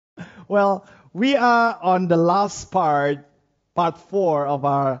Well, we are on the last part 4 of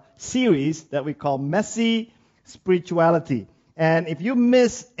our series that we call Messy Spirituality. And if you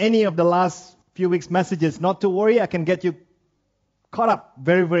miss any of the last few weeks' messages, not to worry, I can get you caught up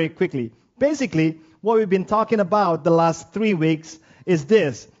very, very quickly. Basically, what we've been talking about the last 3 weeks is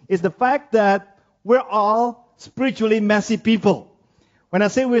the fact that we're all spiritually messy people. When I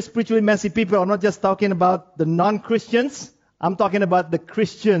say we're spiritually messy people, I'm not just talking about the non-Christians, I'm talking about the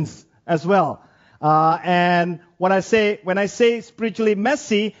Christians as well. And when I say spiritually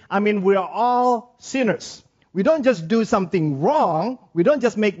messy, I mean we are all sinners. We don't just do something wrong. We don't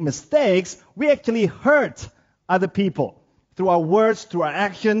just make mistakes. We actually hurt other people through our words, through our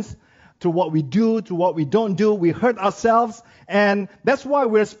actions, through what we do, through what we don't do. We hurt ourselves. And that's why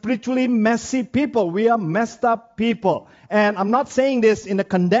we're spiritually messy people. We are messed up people. And I'm not saying this in a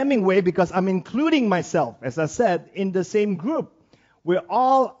condemning way because I'm including myself, as I said, in the same group. We're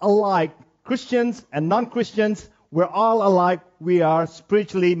all alike, Christians and non-Christians. We're all alike. We are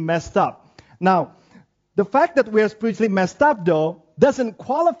spiritually messed up. Now, the fact that we are spiritually messed up, though, doesn't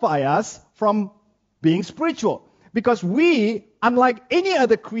qualify us from being spiritual. Because we, unlike any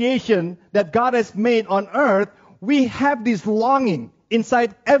other creation that God has made on earth, we have this longing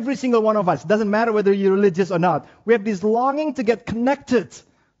inside every single one of us. Doesn't matter whether you're religious or not. We have this longing to get connected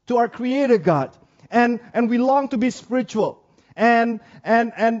to our Creator God. And we long to be spiritual. And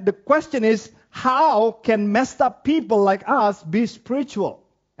the question is, how can messed up people like us be spiritual?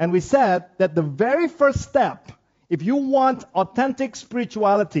 And we said that the very first step, if you want authentic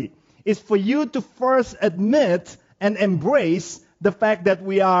spirituality, is for you to first admit and embrace the fact that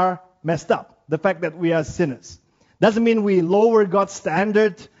we are messed up, the fact that we are sinners. Doesn't mean we lower God's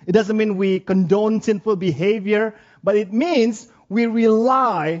standard. It doesn't mean we condone sinful behavior, but it means we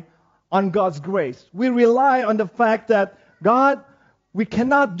rely on God's grace. We rely on the fact that, God, we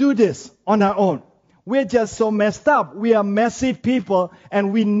cannot do this on our own. We're just so messed up. We are messy people,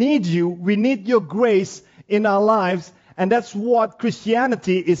 and we need you. We need your grace in our lives, and that's what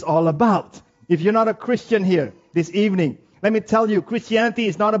Christianity is all about. If you're not a Christian here this evening, let me tell you, Christianity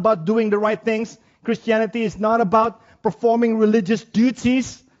is not about doing the right things. Christianity is not about performing religious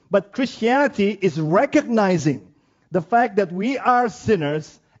duties, but Christianity is recognizing the fact that we are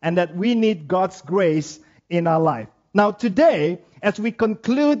sinners and that we need God's grace in our life. Now today, as we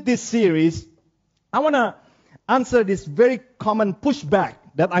conclude this series, I want to answer this very common pushback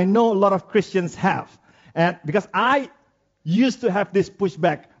that I know a lot of Christians have. And because I used to have this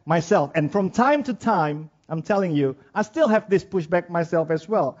pushback myself. And from time to time, I'm telling you, I still have this pushback myself as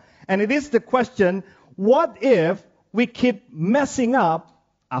well. And it is the question, what if we keep messing up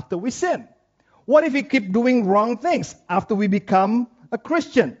after we sin? What if we keep doing wrong things after we become a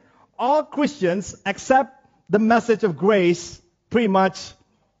Christian? All Christians accept the message of grace, pretty much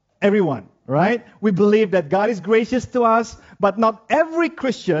everyone, right? We believe that God is gracious to us, but not every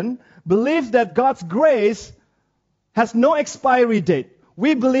Christian believes that God's grace has no expiry date.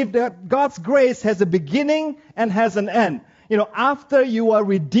 We believe that God's grace has a beginning and has an end. You know, after you are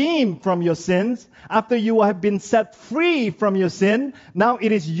redeemed from your sins, after you have been set free from your sin, now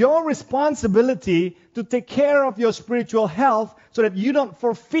it is your responsibility to take care of your spiritual health so that you don't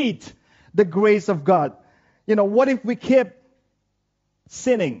forfeit the grace of God. You know, what if we keep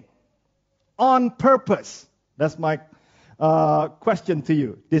sinning on purpose? That's my question to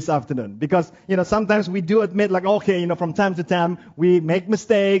you this afternoon. Because, you know, sometimes we do admit, like, okay, you know, from time to time, we make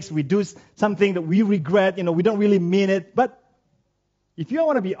mistakes, we do something that we regret, you know, we don't really mean it. But if you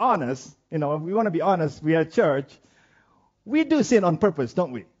want to be honest, you know, if we want to be honest, we are a church, we do sin on purpose,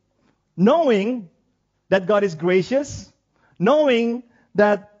 don't we? Knowing that God is gracious, knowing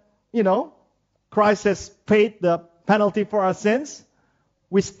that, you know, Christ has paid the penalty for our sins,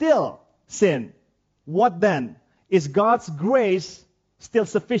 we still sin. What then? Is God's grace still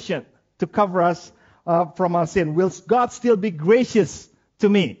sufficient to cover us from our sin? Will God still be gracious to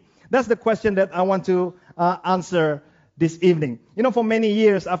me? That's the question that I want to answer this evening. You know, for many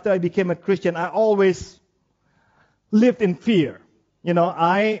years after I became a Christian, I always lived in fear. You know,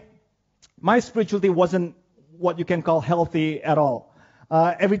 my spirituality wasn't what you can call healthy at all.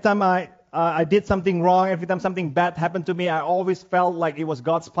 Every time I did something wrong, every time something bad happened to me, I always felt like it was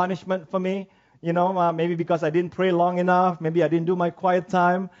God's punishment for me. You know, maybe because I didn't pray long enough, maybe I didn't do my quiet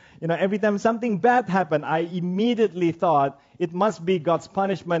time. You know, every time something bad happened, I immediately thought it must be God's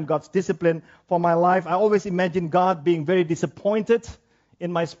punishment, God's discipline for my life. I always imagined God being very disappointed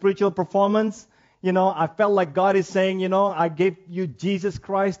in my spiritual performance. You know, I felt like God is saying, you know, I gave you Jesus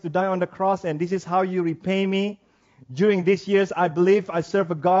Christ to die on the cross, and this is how you repay me. During these years, I believe I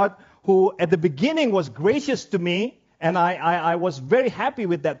serve a God who at the beginning was gracious to me, And I was very happy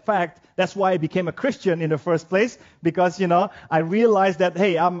with that fact. That's why I became a Christian in the first place, because, I realized that,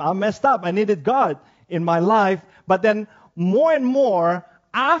 hey, I'm messed up. I needed God in my life. But then more and more,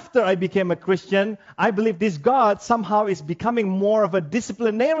 after I became a Christian, I believe this God somehow is becoming more of a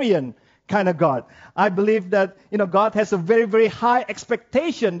disciplinarian kind of God. I believe that, God has a very, very high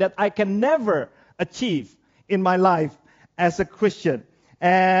expectation that I can never achieve in my life as a Christian.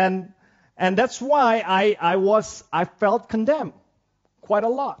 And that's why I felt condemned quite a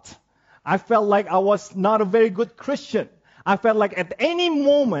lot. I felt like I was not a very good Christian. I felt like at any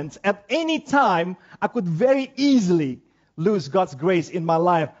moment, at any time, I could very easily lose God's grace in my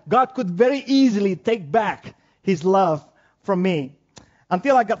life. God could very easily take back His love from me.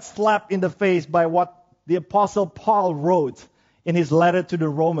 Until I got slapped in the face by what the Apostle Paul wrote in his letter to the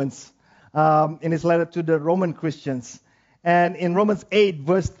Romans, in his letter to the Roman Christians. And in Romans 8,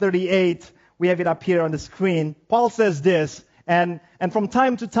 verse 38, we have it up here on the screen. Paul says this, and from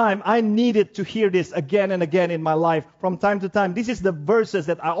time to time, I needed to hear this again and again in my life. From time to time, this is the verses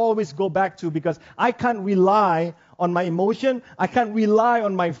that I always go back to, because I can't rely on my emotion. I can't rely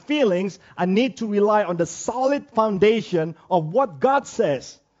on my feelings. I need to rely on the solid foundation of what God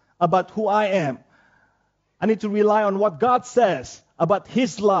says about who I am. I need to rely on what God says about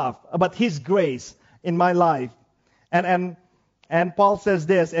His love, about His grace in my life. And Paul says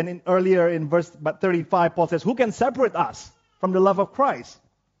this, and earlier in verse 35, Paul says, who can separate us from the love of Christ?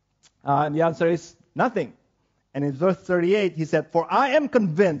 And the answer is nothing. And in verse 38, he said, for I am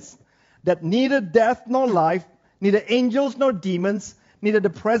convinced that neither death nor life, neither angels nor demons, neither the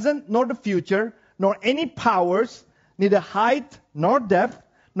present nor the future, nor any powers, neither height nor depth,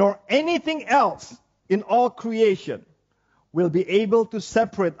 nor anything else in all creation will be able to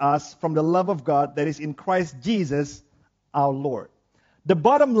separate us from the love of God that is in Christ Jesus our Lord. The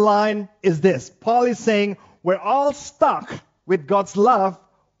bottom line is this. Paul is saying we're all stuck with God's love,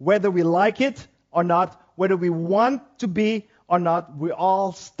 whether we like it or not, whether we want to be or not, we're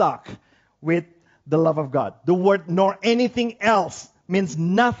all stuck with the love of God. The word nor anything else means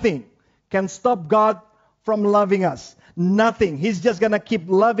nothing can stop God from loving us. Nothing. He's just going to keep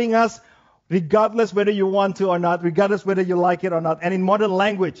loving us regardless whether you want to or not, regardless whether you like it or not. And in modern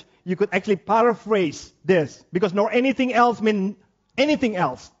language, you could actually paraphrase this, because nor anything else means anything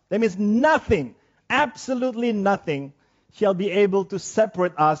else. That means nothing, absolutely nothing shall be able to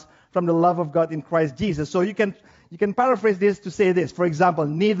separate us from the love of God in Christ Jesus. So you can paraphrase this to say this. For example,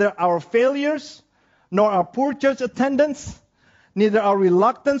 neither our failures nor our poor church attendance, neither our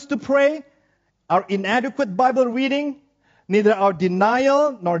reluctance to pray, our inadequate Bible reading, neither our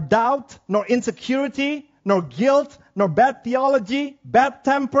denial, nor doubt, nor insecurity, nor guilt, nor bad theology, bad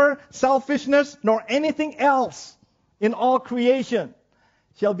temper, selfishness, nor anything else in all creation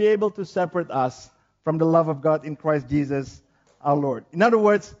shall be able to separate us from the love of God in Christ Jesus our Lord. In other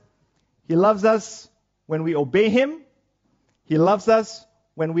words, He loves us when we obey Him. He loves us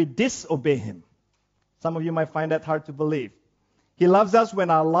when we disobey Him. Some of you might find that hard to believe. He loves us when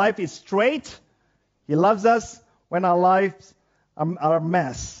our life is straight. He loves us when our lives are a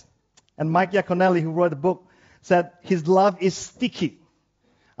mess. And Mike Iaconelli, who wrote the book, said His love is sticky.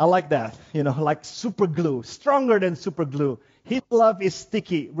 I like that, like super glue, stronger than super glue. His love is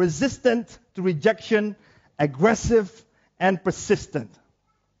sticky, resistant to rejection, aggressive, and persistent.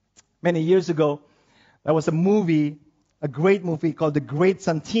 Many years ago, there was a movie, a great movie called The Great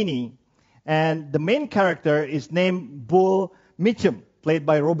Santini. And the main character is named Bull Mitchum, played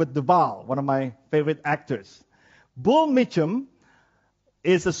by Robert Duvall, one of my favorite actors. Bull Mitchum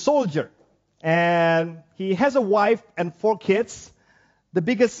is a soldier, and he has a wife and 4 kids. The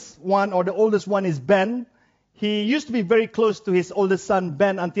biggest one, or the oldest one, is Ben. He used to be very close to his oldest son,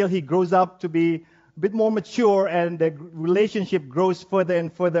 Ben, until he grows up to be a bit more mature, and the relationship grows further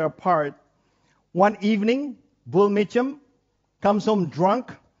and further apart. One evening, Bull Mitchum comes home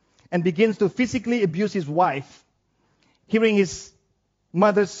drunk and begins to physically abuse his wife. Hearing his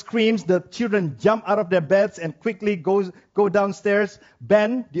mother's screams, the children jump out of their beds and quickly go downstairs.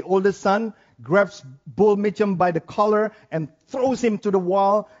 Ben, the oldest son, grabs Bull Mitchum by the collar and throws him to the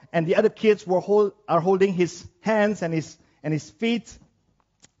wall, and the other kids are holding his hands and his feet.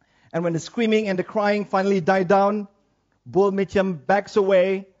 And when the screaming and the crying finally die down, Bull Mitchum backs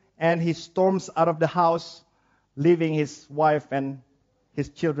away and he storms out of the house, leaving his wife and his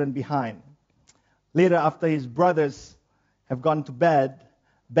children behind. Later, after his brothers have gone to bed,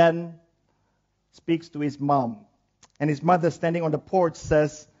 Ben speaks to his mom. And his mother, standing on the porch,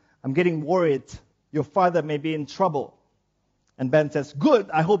 says, "I'm getting worried. Your father may be in trouble." And Ben says,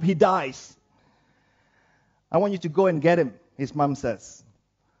 "Good, I hope he dies." "I want you to go and get him," his mom says.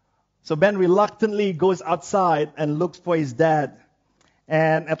 So Ben reluctantly goes outside and looks for his dad.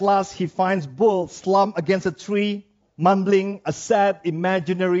 And at last he finds Bull slumped against a tree, mumbling a sad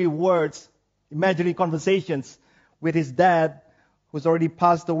imaginary words, imaginary conversations with his dad, who's already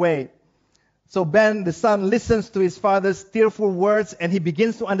passed away. So Ben, the son, listens to his father's tearful words, and he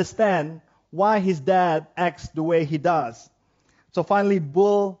begins to understand why his dad acts the way he does. So finally,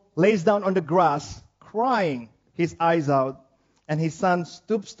 Bull lays down on the grass, crying his eyes out, and his son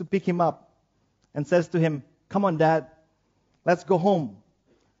stoops to pick him up and says to him, "Come on, Dad, let's go home.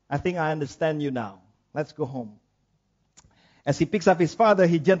 I think I understand you now. Let's go home." As he picks up his father,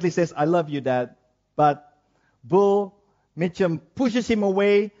 he gently says, "I love you, Dad." But Bull Mitchum pushes him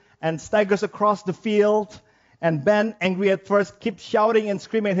away and staggers across the field. And Ben, angry at first, keeps shouting and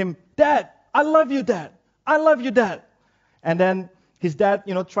screaming at him, "Dad, I love you, Dad. I love you, Dad." And then his dad,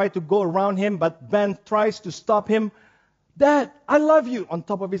 tried to go around him, but Ben tries to stop him. "Dad, I love you," on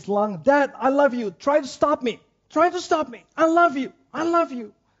top of his lung. "Dad, I love you. Try to stop me. Try to stop me. I love you. I love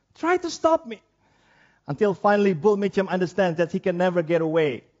you. Try to stop me." Until finally Bull Mitchum understands that he can never get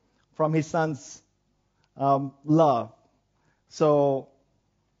away from his son's love. So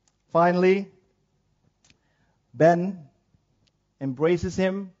finally, Ben embraces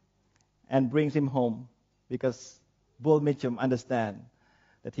him and brings him home, because Bull Mitchum understands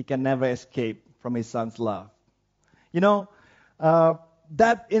that he can never escape from his son's love.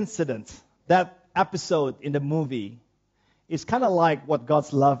 That incident, that episode in the movie, is kind of like what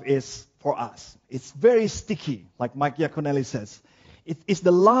God's love is for us. It's very sticky, like Mike Iaconelli says. It's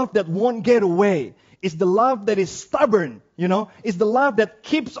the love that won't get away. It's the love that is stubborn, It's the love that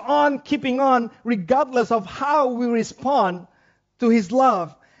keeps on keeping on regardless of how we respond to His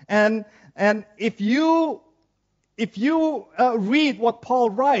love. And if you read what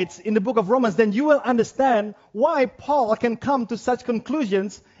Paul writes in the book of Romans, then you will understand why Paul can come to such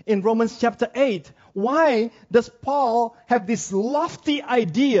conclusions in Romans chapter 8. Why does Paul have this lofty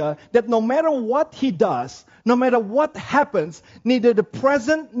idea that no matter what he does, no matter what happens, neither the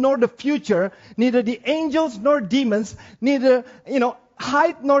present nor the future, neither the angels nor demons, neither,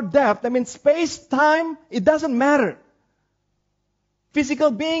 height nor depth, space, time, it doesn't matter. Physical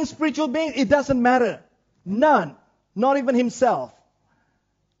beings, spiritual beings, it doesn't matter. None, not even himself,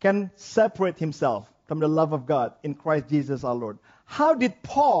 can separate himself from the love of God in Christ Jesus our Lord. How did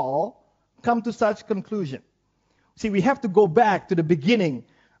Paul come to such conclusion? See, we have to go back to the beginning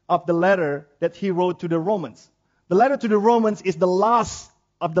of the letter that he wrote to the Romans. The letter to the Romans is the last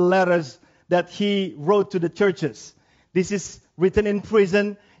of the letters that he wrote to the churches. This is written in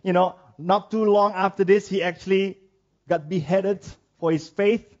prison. Not too long after this, he actually got beheaded for his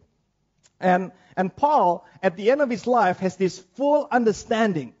faith. And Paul, at the end of his life, has this full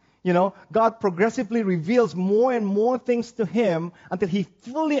understanding. God progressively reveals more and more things to him until he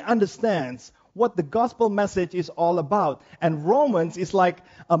fully understands what the gospel message is all about. And Romans is like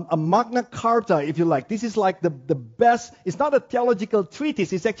a Magna Carta, if you like. This is like the best. It's not a theological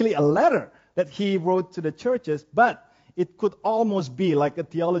treatise. It's actually a letter that he wrote to the churches. But it could almost be like a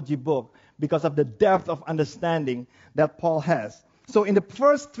theology book because of the depth of understanding that Paul has. So in the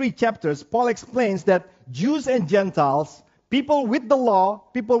first 3 chapters, Paul explains that Jews and Gentiles, people with the law,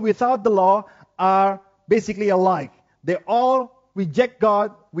 people without the law, are basically alike. They all reject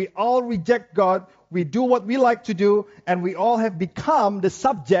God. We all reject God. We do what we like to do, and we all have become the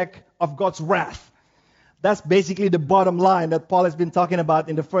subject of God's wrath. That's basically the bottom line that Paul has been talking about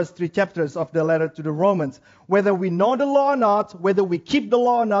in the first 3 chapters of the letter to the Romans. Whether we know the law or not, whether we keep the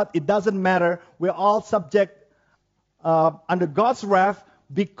law or not, it doesn't matter. We're all subject under God's wrath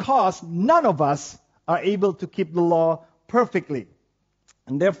because none of us are able to keep the law perfectly.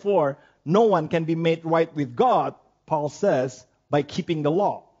 And therefore, no one can be made right with God, Paul says, by keeping the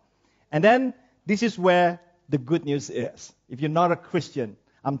law. And then, this is where the good news is. If you're not a Christian,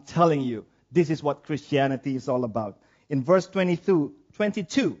 I'm telling you, this is what Christianity is all about. In verse 22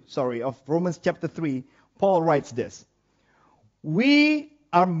 of Romans chapter 3, Paul writes this: "We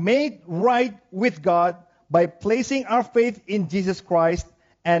are made right with God by placing our faith in Jesus Christ,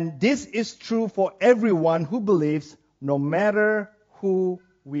 and this is true for everyone who believes, no matter who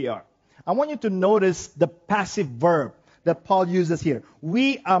we are." I want you to notice the passive verb that Paul uses here.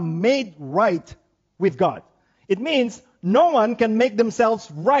 We are made right with God. It means no one can make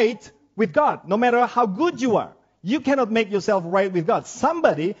themselves right with God, no matter how good you are. You cannot make yourself right with God.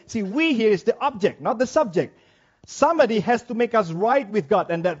 Somebody, see, we here is the object, not the subject. Somebody has to make us right with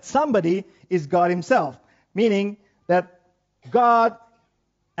God, and that somebody is God himself. Meaning that God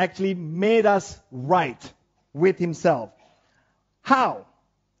actually made us right with himself. How?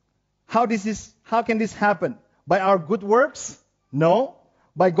 How can this happen? By our good works? No.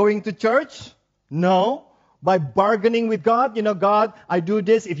 By going to church? No. By bargaining with God? God, I do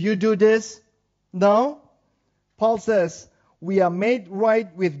this if you do this? No. Paul says, we are made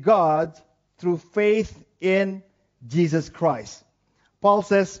right with God through faith in Jesus Christ. Paul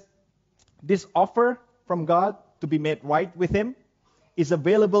says, this offer from God to be made right with Him is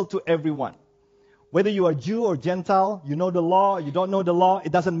available to everyone. Whether you are Jew or Gentile, you know the law, you don't know the law,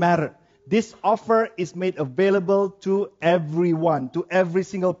 it doesn't matter. This offer is made available to everyone, to every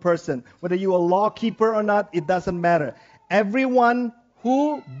single person. Whether you are a law keeper or not, it doesn't matter. Everyone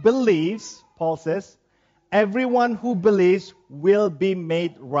who believes, Paul says, everyone who believes will be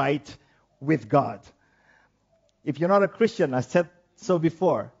made right with God. If you're not a Christian, I said so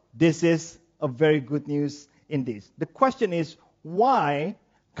before, this is a very good news indeed. The question is, why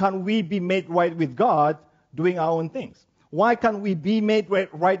can't we be made right with God doing our own things? Why can't we be made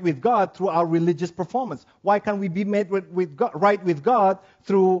right with God through our religious performance? Why can't we be made right with God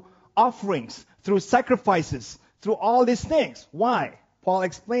through offerings, through sacrifices, through all these things? Why? Paul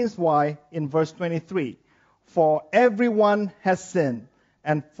explains why in verse 23. For everyone has sinned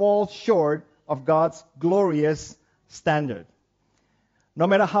and falls short of God's glorious standard. No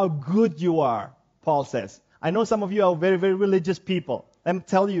matter how good you are, Paul says. I know some of you are very, very religious people. Let me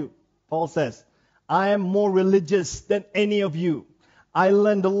tell you, Paul says, I am more religious than any of you. I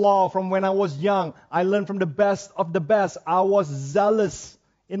learned the law from when I was young. I learned from the best of the best. I was zealous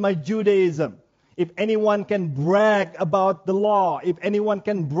in my Judaism. If anyone can brag about the law, if anyone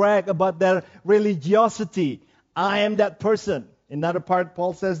can brag about their religiosity, I am that person. In another part,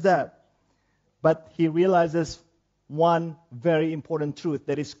 Paul says that. But he realizes one very important truth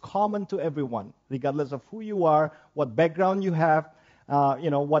that is common to everyone, regardless of who you are, what background you have,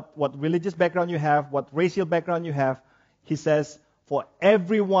 what religious background you have, what racial background you have. He says, for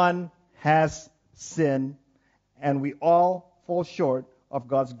everyone has sinned, and we all fall short of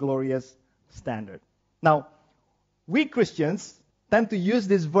God's glorious standard. Now, we Christians tend to use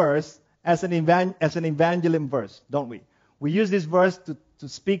this verse as an evangelism verse, don't we? We use this verse to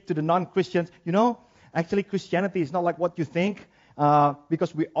speak to the non-Christians. Actually, Christianity is not like what you think,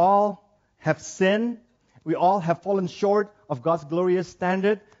 because we all have sinned. We all have fallen short of God's glorious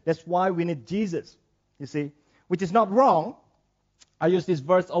standard. That's why we need Jesus, you see, which is not wrong. I use this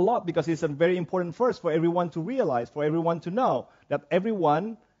verse a lot because it's a very important verse for everyone to realize, for everyone to know that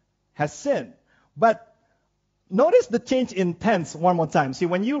everyone has sinned. But notice the change in tense one more time. See,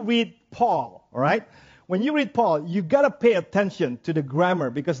 when you read Paul, all right, when you read Paul, you got to pay attention to the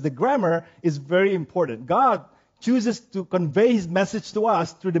grammar, because the grammar is very important. God chooses to convey His message to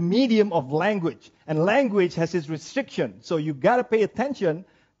us through the medium of language. And language has its restriction. So you got to pay attention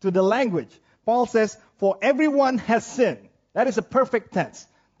to the language. Paul says, for everyone has sinned. That is a perfect tense.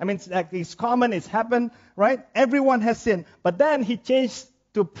 I mean, it's common, it's happened, right? Everyone has sinned. But then he changed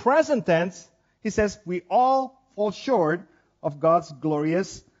to present tense. He says, we all fall short of God's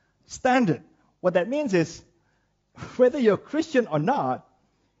glorious standard. What that means is, whether you're a Christian or not,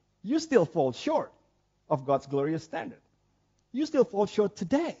 you still fall short of God's glorious standard. You still fall short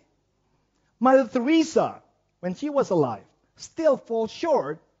today. Mother Teresa, when she was alive, still falls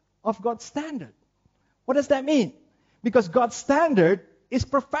short of God's standard. What does that mean? Because God's standard is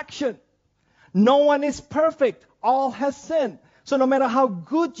perfection. No one is perfect. All has sinned. So no matter how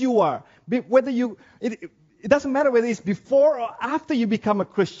good you are, it doesn't matter whether it's before or after you become a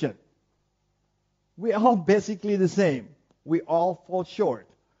Christian. We're all basically the same. We all fall short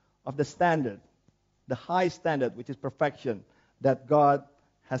of the standard, the high standard, which is perfection, that God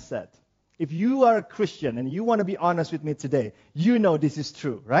has set. If you are a Christian and you want to be honest with me today, you know this is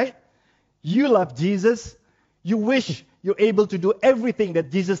true, right? You love Jesus. You wish you're able to do everything that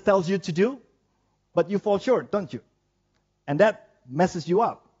Jesus tells you to do, but you fall short, don't you? And that messes you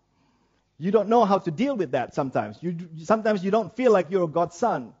up. You don't know how to deal with that sometimes. Sometimes you don't feel like you're God's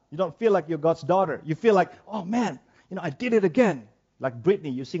son. You don't feel like you're God's daughter. You feel like, oh man, I did it again. Like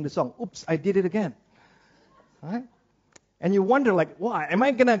Britney, you sing the song, oops, I did it again. Right? And you wonder, like, why? Am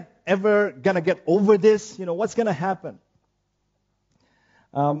I ever gonna get over this? What's gonna happen?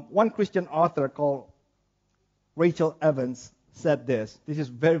 One Christian author called Rachel Evans said this. This is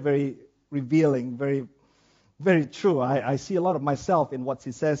very, very revealing, very, very true. I see a lot of myself in what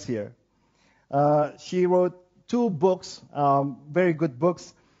she says here. She wrote 2 books, very good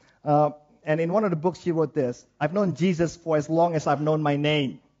books. And in one of the books, she wrote this: I've known Jesus for as long as I've known my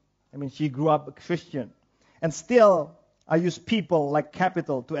name. I mean, she grew up a Christian. And still, I use people like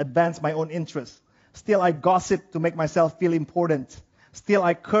capital to advance my own interests. Still, I gossip to make myself feel important. Still,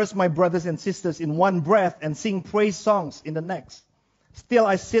 I curse my brothers and sisters in one breath and sing praise songs in the next. Still,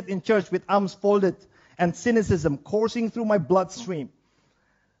 I sit in church with arms folded and cynicism coursing through my bloodstream.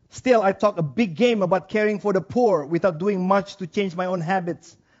 Still, I talk a big game about caring for the poor without doing much to change my own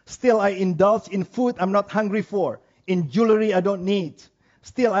habits. Still, I indulge in food I'm not hungry for, in jewelry I don't need.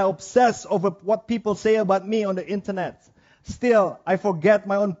 Still, I obsess over what people say about me on the internet. Still, I forget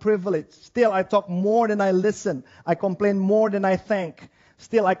my own privilege. Still, I talk more than I listen. I complain more than I thank.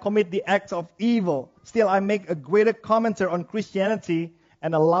 Still, I commit the acts of evil. Still, I make a greater commenter on Christianity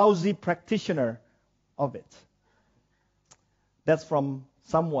and a lousy practitioner of it. That's from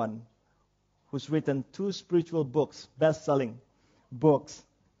someone who's written 2 spiritual books, best-selling books,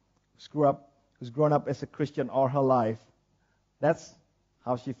 who's grown up as a Christian all her life. That's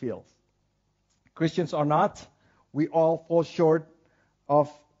how she feels. Christians or not, we all fall short of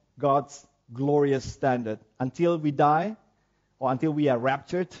God's glorious standard. Until we die, or until we are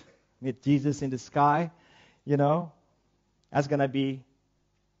raptured, meet Jesus in the sky, that's going to be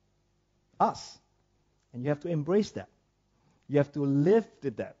us. And you have to embrace that. You have to live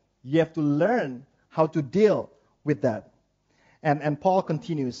with that. You have to learn how to deal with that. And Paul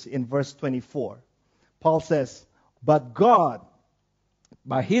continues in verse 24. Paul says, "But God,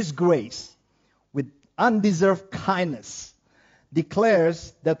 by His grace, with undeserved kindness,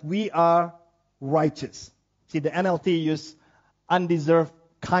 declares that we are righteous." See, the NLT used undeserved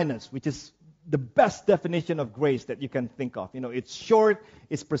kindness, which is the best definition of grace that you can think of. It's short,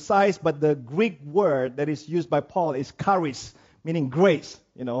 it's precise, but the Greek word that is used by Paul is charis, meaning grace.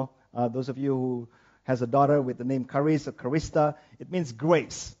 Those of you who has a daughter with the name Charis or Charista, it means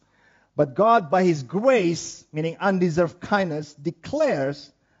grace. But God, by His grace, meaning undeserved kindness,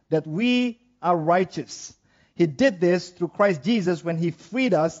 declares that we are righteous. He did this through Christ Jesus when He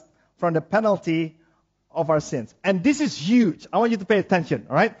freed us from the penalty of our sins. And this is huge. I want you to pay attention,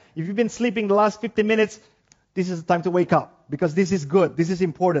 all right? If you've been sleeping the last 15 minutes, this is the time to wake up, because this is good. This is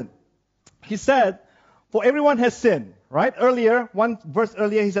important. He said, "For everyone has sinned," right? Earlier, one verse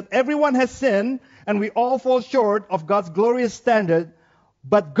earlier, He said, "Everyone has sinned, and we all fall short of God's glorious standard.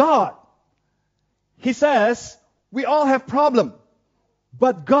 But God," He says, "we all have problem.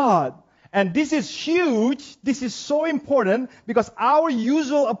 But God," and this is huge, this is so important, because our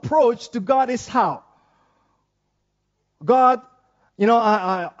usual approach to God is how? God,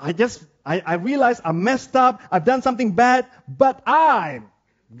 I realize I messed up, I've done something bad, but I'm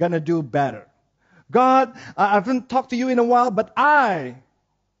gonna do better. God, I haven't talked to you in a while, but I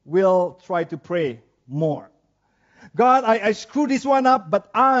will try to pray more. God, I screwed this one up, but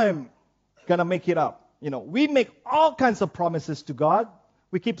I'm gonna make it up. We make all kinds of promises to God.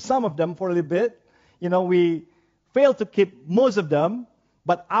 We keep some of them for a little bit. We fail to keep most of them.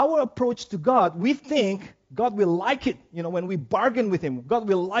 But our approach to God, we think God will like it. When we bargain with Him, God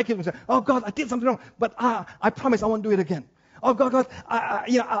will like it. We say, "Oh God, I did something wrong, but I promise I won't do it again. Oh God,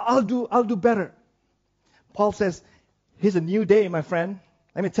 I'll do better." Paul says, here's a new day, my friend.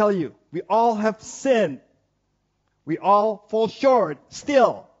 Let me tell you, we all have sinned. We all fall short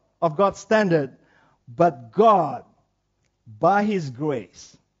still of God's standard. But God, by His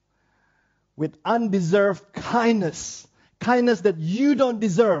grace, with undeserved kindness that you don't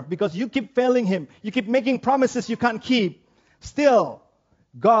deserve because you keep failing Him, you keep making promises you can't keep, still,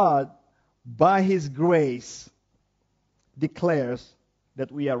 God, by His grace, declares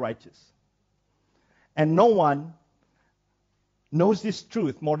that we are righteous. And no one knows this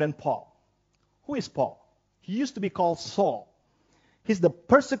truth more than Paul. Who is Paul? He used to be called Saul. He's the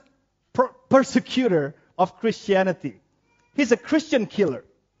persecutor of Christianity. He's a Christian killer.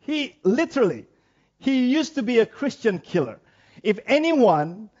 He used to be a Christian killer. If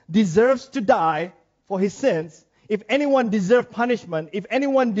anyone deserves to die for his sins, if anyone deserves punishment, if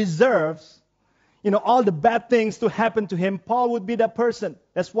anyone deserves, all the bad things to happen to him, Paul would be that person.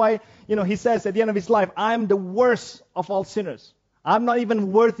 That's why, he says at the end of his life, "I'm the worst of all sinners. I'm not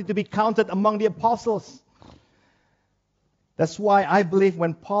even worthy to be counted among the apostles." That's why I believe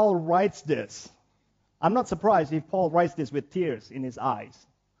when Paul writes this, I'm not surprised if Paul writes this with tears in his eyes.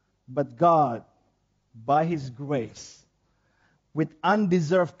 But God, by His grace, with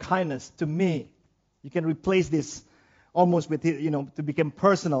undeserved kindness to me, you can replace this almost with, to become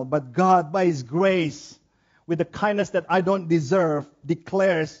personal. But God, by His grace, with the kindness that I don't deserve,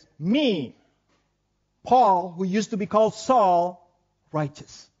 declares me, Paul, who used to be called Saul,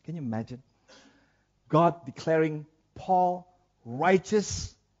 righteous. Can you imagine? God declaring Paul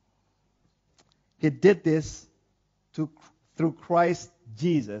righteous. He did this through Christ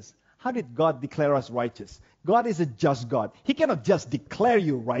Jesus. How did God declare us righteous? God is a just God. He cannot just declare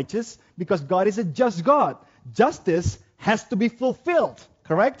you righteous because God is a just God. Justice has to be fulfilled,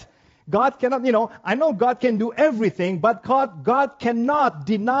 correct? God cannot, I know God can do everything, but God cannot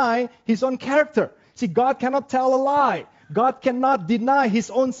deny His own character. See, God cannot tell a lie. God cannot deny his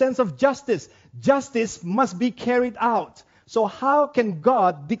own sense of justice. Justice must be carried out. So how can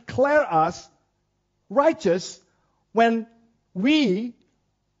God declare us righteous when we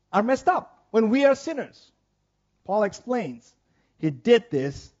are messed up, when we are sinners? Paul explains, he did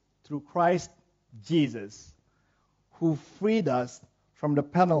this through Christ Jesus, who freed us from the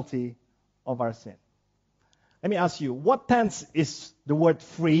penalty of our sin. Let me ask you, what tense is the word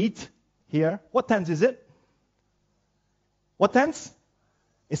freed here? What tense is it? What tense?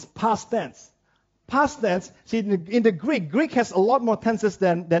 It's past tense. Past tense, see in the Greek has a lot more tenses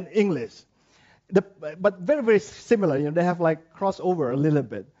than English. But very, very similar. They have like crossover a little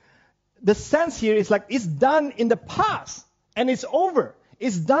bit. The sense here is like it's done in the past and it's over.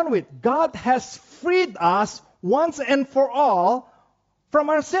 It's done with. God has freed us once and for all from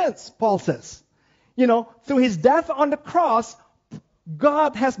our sins, Paul says. Through his death on the cross,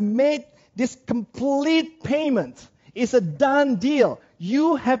 God has made this complete payment. It's a done deal.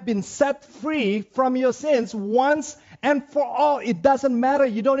 You have been set free from your sins once and for all. It doesn't matter.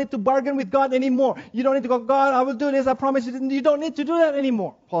 You don't need to bargain with God anymore. You don't need to go, God, I will do this. I promise you. You don't need to do that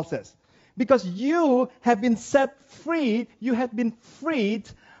anymore, Paul says. Because you have been set free. You have been freed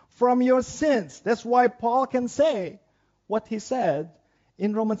from your sins. That's why Paul can say what he said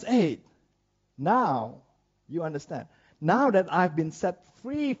in Romans 8. Now, you understand. Now that I've been set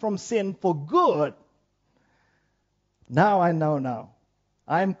free from sin for good, now I know now.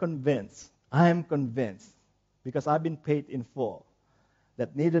 I'm convinced, because I've been paid in full,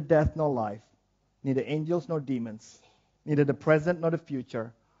 that neither death nor life, neither angels nor demons, neither the present nor the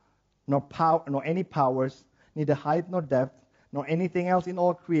future, nor any powers, neither height nor depth, nor anything else in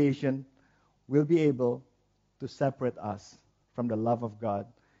all creation will be able to separate us from the love of God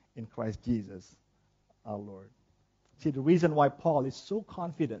in Christ Jesus our Lord. See, the reason why Paul is so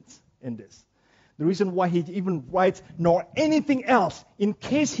confident in this, the reason why he even writes, nor anything else, in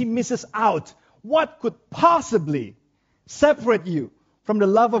case he misses out, what could possibly separate you from the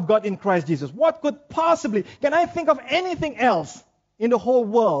love of God in Christ Jesus? What could possibly, can I think of anything else in the whole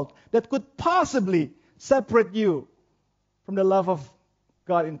world that could possibly separate you from the love of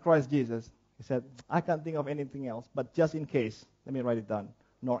God in Christ Jesus? He said, I can't think of anything else, but just in case, let me write it down,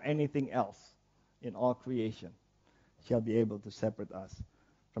 nor anything else in all creation shall be able to separate us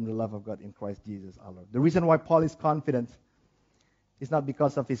from the love of God in Christ Jesus our Lord. The reason why Paul is confident is not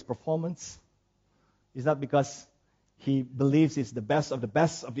because of his performance. It's not because he believes he's the best of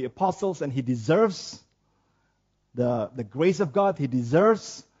the apostles and he deserves the grace of God. He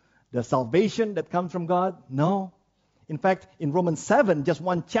deserves the salvation that comes from God. No. In fact, in Romans 7, just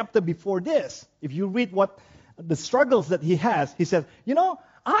one chapter before this, if you read what the struggles that he has, he says,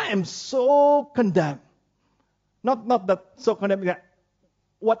 I am so condemned. Not that so condemned.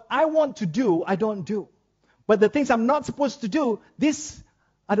 What I want to do, I don't do. But the things I'm not supposed to do, these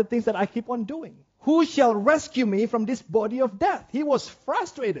are the things that I keep on doing. Who shall rescue me from this body of death? He was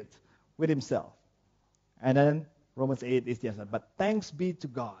frustrated with himself. And then Romans 8 is just that. But thanks be to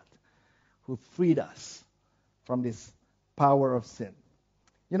God who freed us from this power of sin.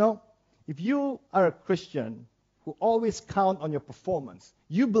 If you are a Christian who always count on your performance,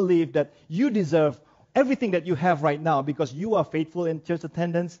 you believe that you deserve everything that you have right now because you are faithful in church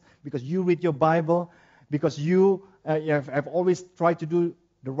attendance, because you read your Bible, because you have always tried to do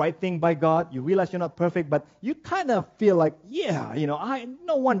the right thing by God. You realize you're not perfect, but you kind of feel like,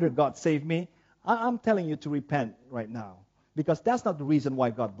 no wonder God saved me. I'm telling you to repent right now, because that's not the reason why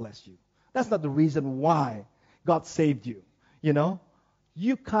God blessed you. That's not the reason why God saved you.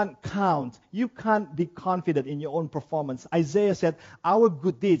 You can't count. You can't be confident in your own performance. Isaiah said, our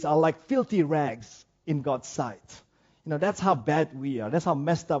good deeds are like filthy rags in God's sight. That's how bad we are. That's how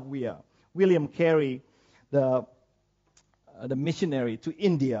messed up we are. William Carey, the missionary to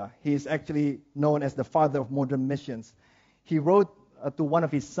India, he is actually known as the father of modern missions. He wrote to one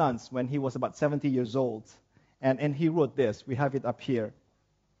of his sons when he was about 70 years old. And he wrote this. We have it up here.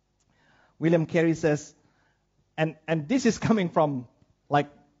 William Carey says, and this is coming from like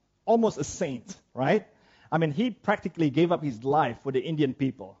almost a saint, right? I mean, he practically gave up his life for the Indian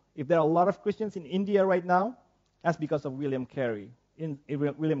people. If there are a lot of Christians in India right now, that's because of William Carey,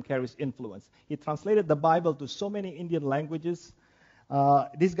 William Carey's influence. He translated the Bible to so many Indian languages.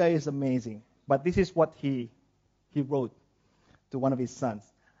 This guy is amazing. But this is what he wrote to one of his sons.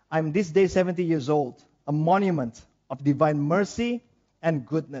 I'm this day 70 years old, a monument of divine mercy and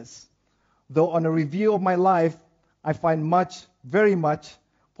goodness. Though on a review of my life, I find much, very much,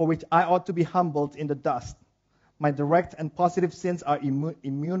 for which I ought to be humbled in the dust. My direct and positive sins are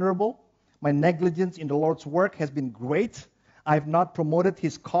immeasurable. My negligence in the Lord's work has been great. I have not promoted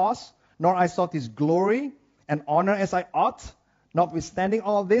his cause, nor I sought his glory, and honor as I ought. Notwithstanding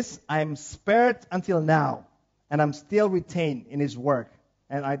all this, I am spared until now, and I'm still retained in his work,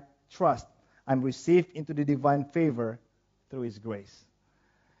 and I trust I'm received into the divine favor through his grace.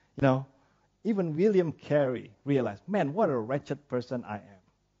 You know, even William Carey realized, man, what a wretched person I am.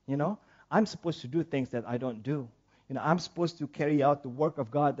 You know, I'm supposed to do things that I don't do. You know, I'm supposed to carry out the work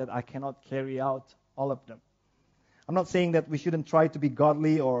of God that I cannot carry out all of them. I'm not saying that we shouldn't try to be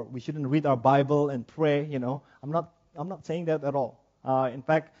godly or we shouldn't read our Bible and pray, you know. I'm not saying that at all. In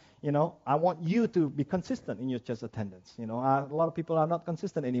fact, you know, I want you to be consistent in your church attendance. You know, a lot of people are not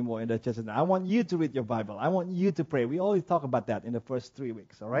consistent anymore in their church attendance. I want you to read your Bible. I want you to pray. We always talk about that in the first 3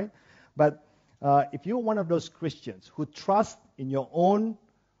 weeks, all right? But if you're one of those Christians who trust in your own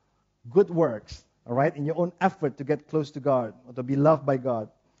good works, all right, in your own effort to get close to God or to be loved by God,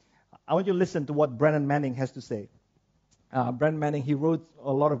 I want you to listen to what Brennan Manning has to say. Brennan Manning, he wrote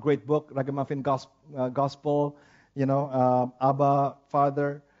a lot of great books, Ragamuffin Gospel, you know, Abba,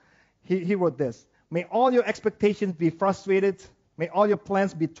 Father. He wrote this: may all your expectations be frustrated. May all your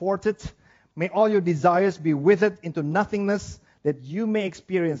plans be thwarted. May all your desires be withered into nothingness, that you may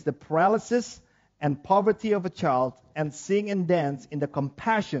experience the paralysis and poverty of a child and sing and dance in the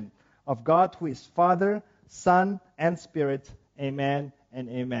compassion of God who is Father, Son, and Spirit. Amen and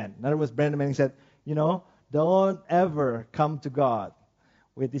amen. In other words, Brennan Manning said, you know, don't ever come to God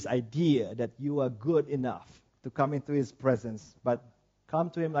with this idea that you are good enough to come into his presence, but come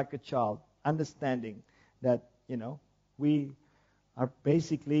to him like a child, understanding that, you know, we are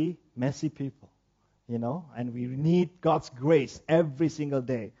basically messy people, you know, and we need God's grace every single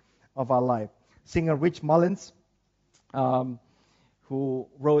day of our life. Singer Rich Mullins, who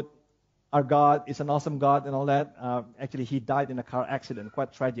wrote Our God is an Awesome God and all that, actually he died in a car accident,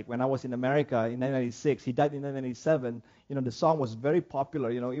 quite tragic. When I was in America in 1996, he died in 1997. You know, the song was very popular.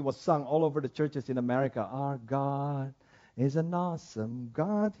 You know, it was sung all over the churches in America. Our God is an awesome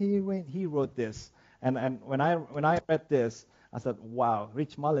God. He wrote this. And when I read this, I said, wow,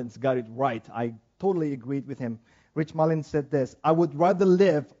 Rich Mullins got it right. I totally agreed with him. Rich Mullins said this: I would rather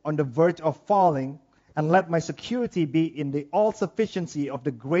live on the verge of falling and let my security be in the all-sufficiency of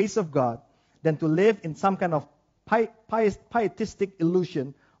the grace of God than to live in some kind of pietistic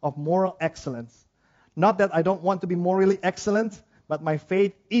illusion of moral excellence. Not that I don't want to be morally excellent, but my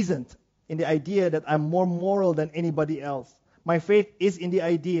faith isn't in the idea that I'm more moral than anybody else. My faith is in the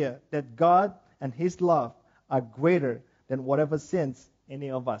idea that God and his love are greater than whatever sins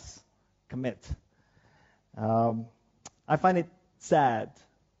any of us commit. I find it sad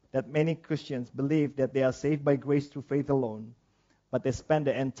that many Christians believe that they are saved by grace through faith alone, but they spend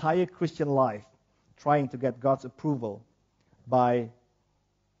their entire Christian life trying to get God's approval by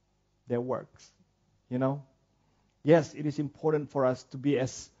their works. You know? Yes, it is important for us to be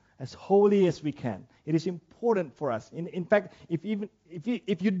as holy as we can. It is important for us. In fact, if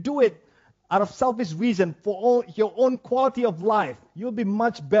you do it out of selfish reason for your own quality of life, you'll be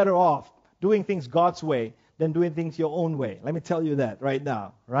much better off doing things God's way than doing things your own way. Let me tell you that right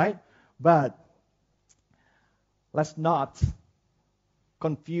now, right? But let's not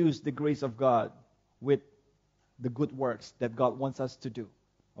confuse the grace of God with the good works that God wants us to do,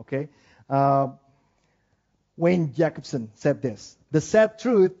 okay? Wayne Jacobson said this: the sad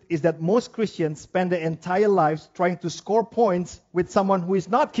truth is that most Christians spend their entire lives trying to score points with someone who is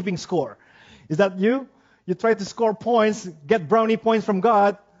not keeping score. Is that you? You try to score points, get brownie points from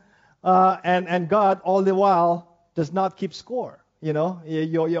God, and God all the while does not keep score. You know,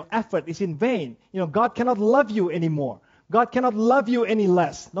 your effort is in vain. You know, God cannot love you anymore. God cannot love you any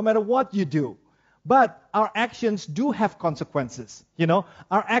less, no matter what you do. But our actions do have consequences. You know,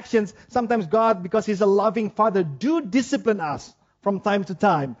 our actions, sometimes God, because he's a loving Father, do discipline us from time to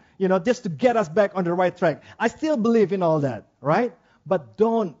time, you know, just to get us back on the right track. I still believe in all that, right? But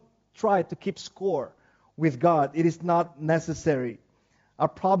don't try to keep score with God. It is not necessary. Our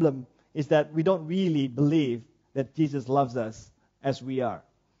problem is that we don't really believe that Jesus loves us as we are.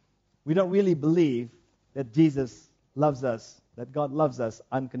 We don't really believe that Jesus loves us, that God loves us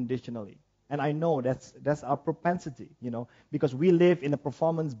unconditionally. And I know that's our propensity, you know, because we live in a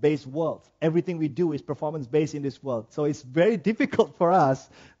performance-based world. Everything we do is performance-based in this world. So it's very difficult for us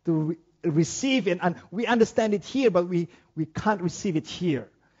to receive it. And we understand it here, but we can't receive it here.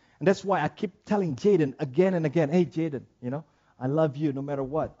 And that's why I keep telling Jaden again and again, hey, Jaden, you know, I love you no matter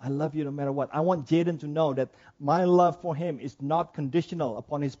what. I love you no matter what. I want Jaden to know that my love for him is not conditional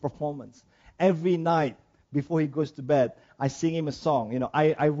upon his performance. Every night before he goes to bed, I sing him a song. You know,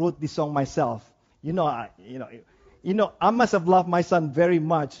 I wrote this song myself. I must have loved my son very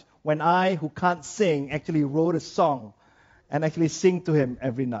much when I, who can't sing, actually wrote a song and actually sing to him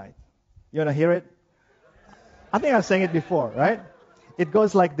every night. You want to hear it? I think I sang it before, right? It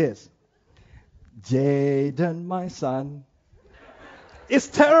goes like this. Jaden, my son. It's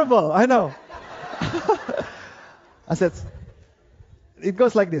terrible, I know. I said, it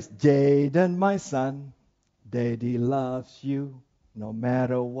goes like this. Jaden, my son, Daddy loves you no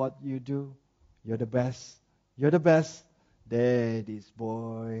matter what you do. You're the best. You're the best. Daddy's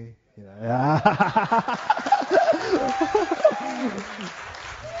boy. Yeah.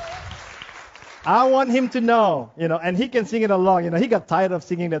 I want him to know, and he can sing it along. He got tired of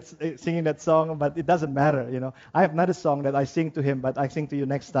singing that song, but it doesn't matter. I have another song that I sing to him, but I sing to you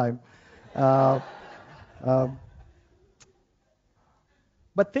next time. But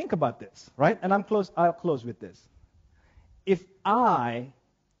think about this, right? And I'll close with this. If I,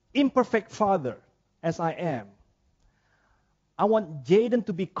 imperfect father as I am, I want Jaden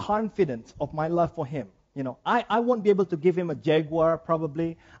to be confident of my love for him. I won't be able to give him a Jaguar,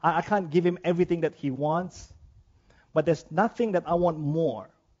 probably. I can't give him everything that he wants. But there's nothing that I want more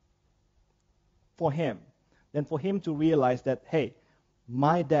for him than for him to realize that, hey,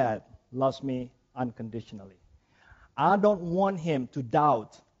 my dad loves me unconditionally. I don't want him to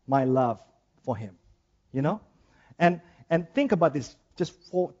doubt my love for him. And think about this just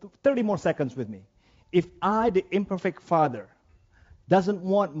for 30 more seconds with me. If I, the imperfect father, doesn't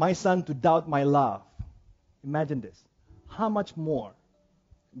want my son to doubt my love, imagine this. How much more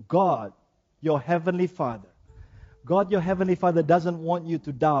God, your heavenly Father, God, your heavenly Father, doesn't want you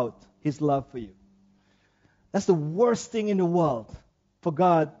to doubt his love for you. That's the worst thing in the world for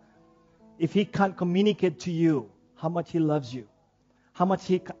God if he can't communicate to you how much he loves you, how much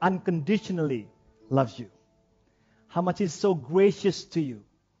he unconditionally loves you, how much he's so gracious to you.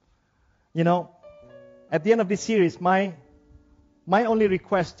 At the end of this series, my only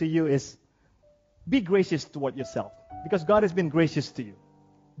request to you is be gracious toward yourself, because God has been gracious to you.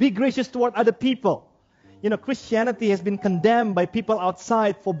 Be gracious toward other people. Christianity has been condemned by people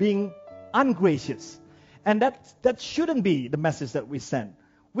outside for being ungracious. And that shouldn't be the message that we send.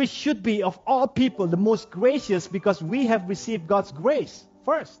 We should be, of all people, the most gracious because we have received God's grace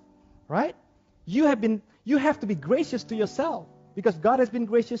first, right? You have to be gracious to yourself because God has been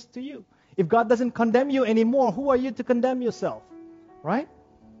gracious to you. If God doesn't condemn you anymore, who are you to condemn yourself, right?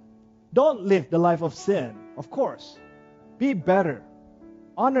 Don't live the life of sin, of course. Be better.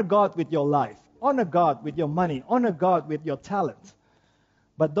 Honor God with your life. Honor God with your money. Honor God with your talent.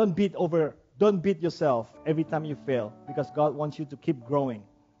 But don't beat yourself every time you fail, because God wants you to keep growing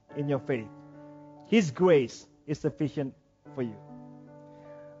in your faith. His grace is sufficient for you.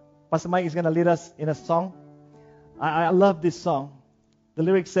 Pastor Mike is going to lead us in a song. I love this song. The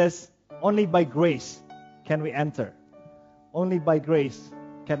lyric says, only by grace can we enter. Only by grace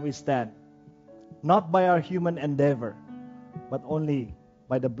can we stand. Not by our human endeavor, but only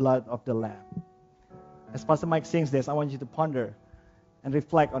by the blood of the Lamb. As Pastor Mike sings this, I want you to ponder and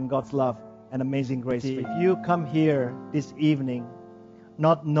reflect on God's love and amazing grace. If you come here this evening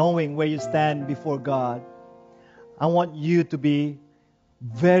not knowing where you stand before God, I want you to be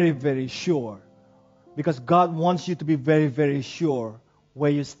very, very sure, because God wants you to be very, very sure where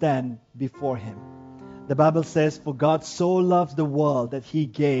you stand before Him. The Bible says, for God so loves the world that He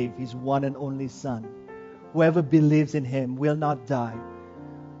gave His one and only Son. Whoever believes in Him will not die,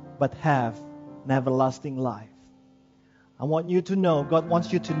 but have an everlasting life. I want you to know, God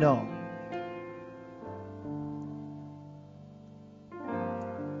wants you to know,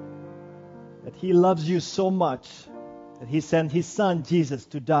 that He loves you so much that He sent His Son Jesus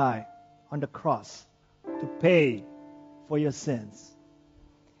to die on the cross to pay for your sins.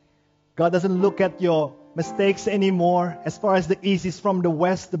 God doesn't look at your mistakes anymore. As far as the east is from the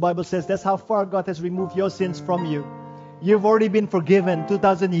west, the Bible says that's how far God has removed your sins from you. You've already been forgiven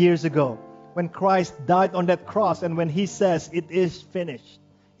 2,000 years ago when Christ died on that cross, and when He says it is finished,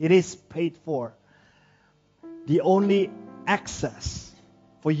 it is paid for. The only access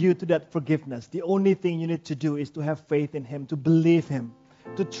for you to that forgiveness, the only thing you need to do is to have faith in Him, to believe Him,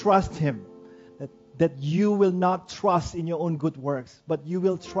 to trust Him, that you will not trust in your own good works, but you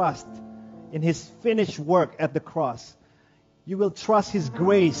will trust in His finished work at the cross. You will trust His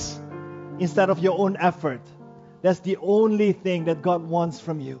grace instead of your own effort. That's the only thing that God wants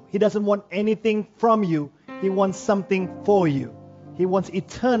from you. He doesn't want anything from you. He wants something for you. He wants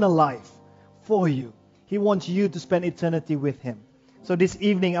eternal life for you. He wants you to spend eternity with Him. So this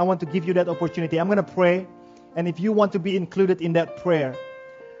evening, I want to give you that opportunity. I'm going to pray. And if you want to be included in that prayer,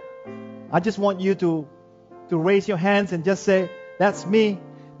 I just want you to raise your hands and just say, that's me,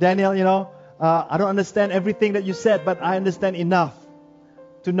 Daniel, I don't understand everything that you said, but I understand enough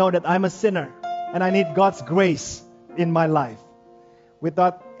to know that I'm a sinner and I need God's grace in my life.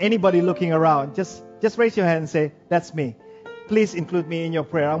 Without anybody looking around, just Just raise your hand and say, that's me. Please include me in your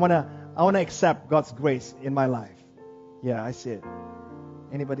prayer. I want to accept God's grace in my life. Yeah, I see it.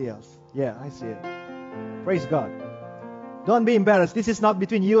 Anybody else? Yeah, I see it. Praise God. Don't be embarrassed. This is not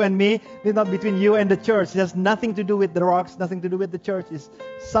between you and me. This is not between you and the church. It has nothing to do with the rocks, nothing to do with the church. It's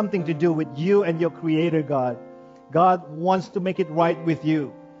something to do with you and your Creator, God. God wants to make it right with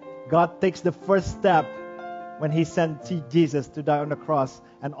you. God takes the first step when He sent Jesus to die on the cross.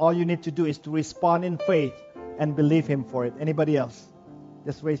 And all you need to do is to respond in faith and believe Him for it. Anybody else?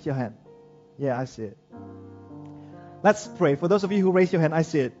 Just raise your hand. Yeah, I see it. Let's pray. For those of you who raise your hand, I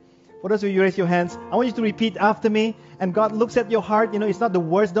see it. For those of you who raise your hands, I want you to repeat after me. And God looks at your heart. You know, it's not the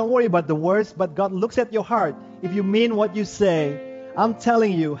words. Don't worry about the words. But God looks at your heart. If you mean what you say, I'm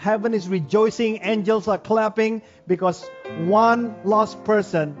telling you, heaven is rejoicing. Angels are clapping because one lost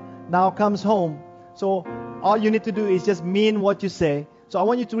person now comes home. So all you need to do is just mean what you say. So I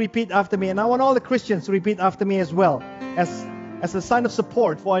want you to repeat after me. And I want all the Christians to repeat after me as well. As a sign of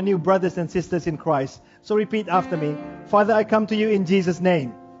support for our new brothers and sisters in Christ. So repeat after me. Father, I come to you in Jesus'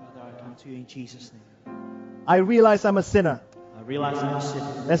 name. Father, I come to you in Jesus' name. I realize I'm a sinner. I realize I'm a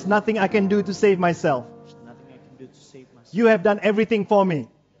sinner. There's nothing I can do to save myself. There's nothing I can do to save myself. You have done everything for me.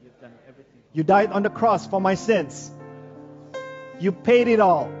 You've done everything. You died on the cross for my sins. You paid it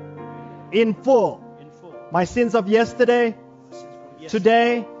all in full. In full. My sins of yesterday, My sins from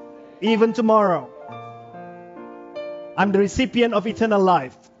yesterday, today, even tomorrow. I'm the recipient of eternal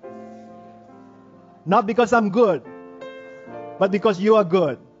life. Not because I'm good, but because you are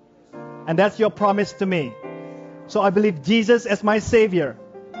good. And that's your promise to me. So I believe Jesus as my Savior,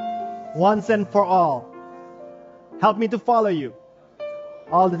 once and for all. Help me to follow you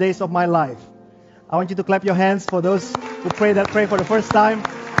all the days of my life. I want you to clap your hands for those who pray that prayer for the first time.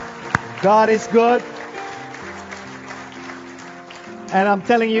 God is good. And I'm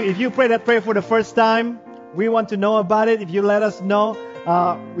telling you, if you pray that prayer for the first time, we want to know about it. If you let us know,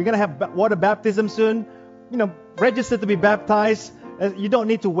 we're going to have water baptism soon. You know, register to be baptized. You don't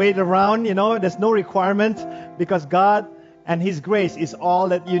need to wait around, you know. There's no requirement because God and His grace is all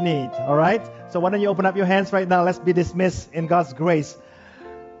that you need. All right? So why don't you open up your hands right now? Let's be dismissed in God's grace.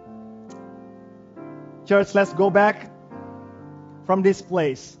 Church, let's go back from this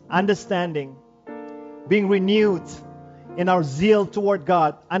place, understanding, being renewed in our zeal toward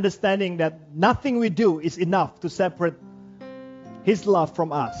God, understanding that nothing we do is enough to separate His love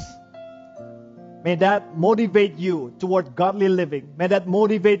from us. May that motivate you toward godly living. May that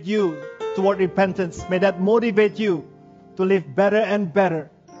motivate you toward repentance. May that motivate you to live better and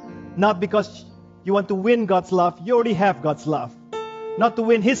better. Not because you want to win God's love, you already have God's love. Not to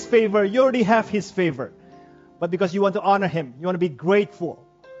win His favor, you already have His favor. But because you want to honor Him, you want to be grateful.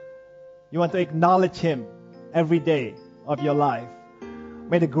 You want to acknowledge Him every day of your life.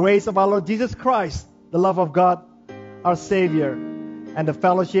 May the grace of our Lord Jesus Christ, the love of God, our Savior, and the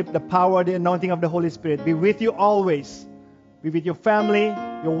fellowship, the power, the anointing of the Holy Spirit be with you always. Be with your family,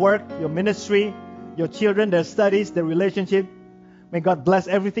 your work, your ministry, your children, their studies, their relationship. May God bless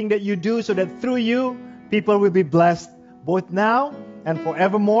everything that you do so that through you, people will be blessed both now and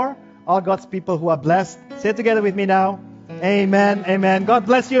forevermore. All God's people who are blessed. Say it together with me now. Amen. Amen. God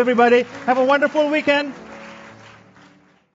bless you, everybody. Have a wonderful weekend.